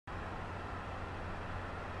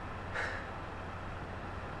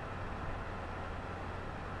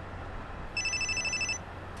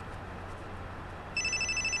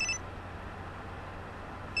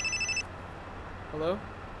Hello?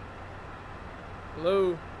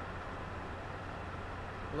 Hello?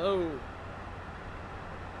 Hello?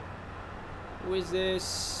 Who is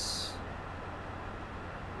this?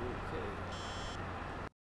 Okay.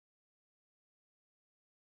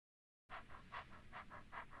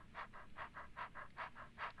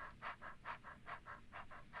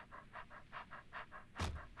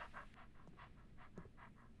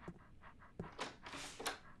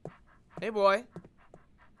 Hey boy.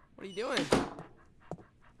 What are you doing?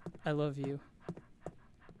 I love you.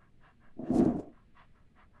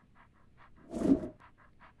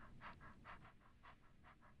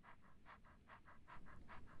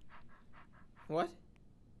 What?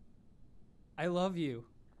 I love you.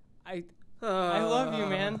 I love you,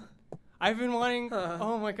 man. I've been wanting.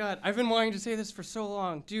 Oh my God, I've been wanting to say this for so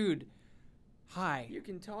long, dude. Hi. You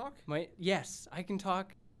can talk? Yes, I can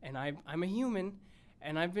talk, and I'm a human,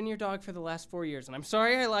 and I've been your dog for the last 4 years, and I'm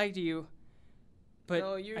sorry I lied to you. But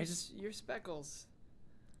no, you're Speckles.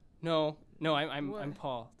 No, I'm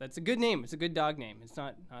Paul. That's a good name. It's a good dog name. It's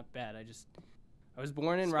not bad. I was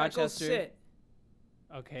born in Speckles, Rochester. sit.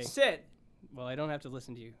 Okay. Sit. Well, I don't have to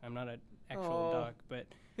listen to you. I'm not an actual dog, but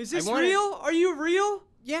is this real? Are you real?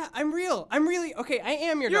 Yeah, I'm real. I'm really okay. I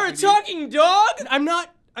am your dog. You're a talking dog? I'm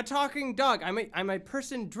not a talking dog. I'm a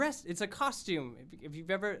person dressed. It's a costume. If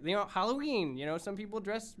you've ever, Halloween. Some people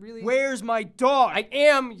dress really. Where's my dog? I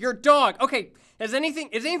am your dog. Okay. Is anything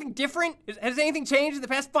different? Has anything changed in the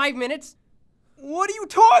past 5 minutes? What are you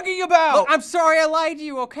talking about? Look, I'm sorry I lied to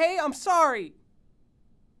you. Okay, I'm sorry.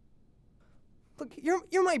 Look,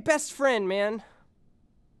 you're my best friend, man.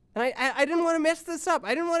 And I didn't want to mess this up.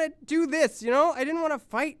 I didn't want to do this, I didn't want to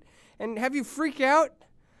fight and have you freak out.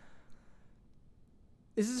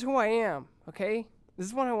 This is who I am, okay? This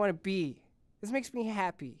is what I want to be. This makes me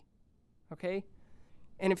happy, okay?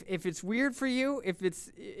 And if it's weird for you, if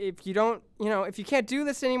you don't, if you can't do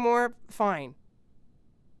this anymore, fine.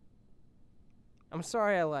 I'm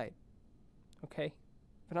sorry I lied, okay?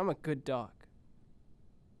 But I'm a good dog.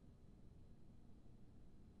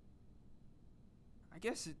 I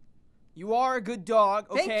guess you are a good dog,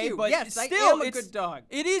 okay? Thank you. But yes, still, I am a good dog.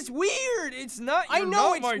 It is weird. It's not. I know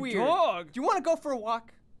not it's my weird. Dog. Do you want to go for a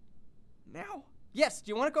walk? Now? Yes.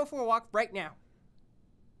 Do you want to go for a walk right now?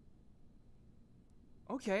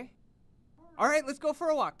 Okay. All right, let's go for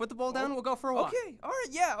a walk. Put the bowl down. We'll go for a walk. Okay. All right.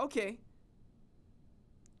 Yeah. Okay.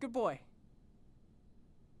 Good boy.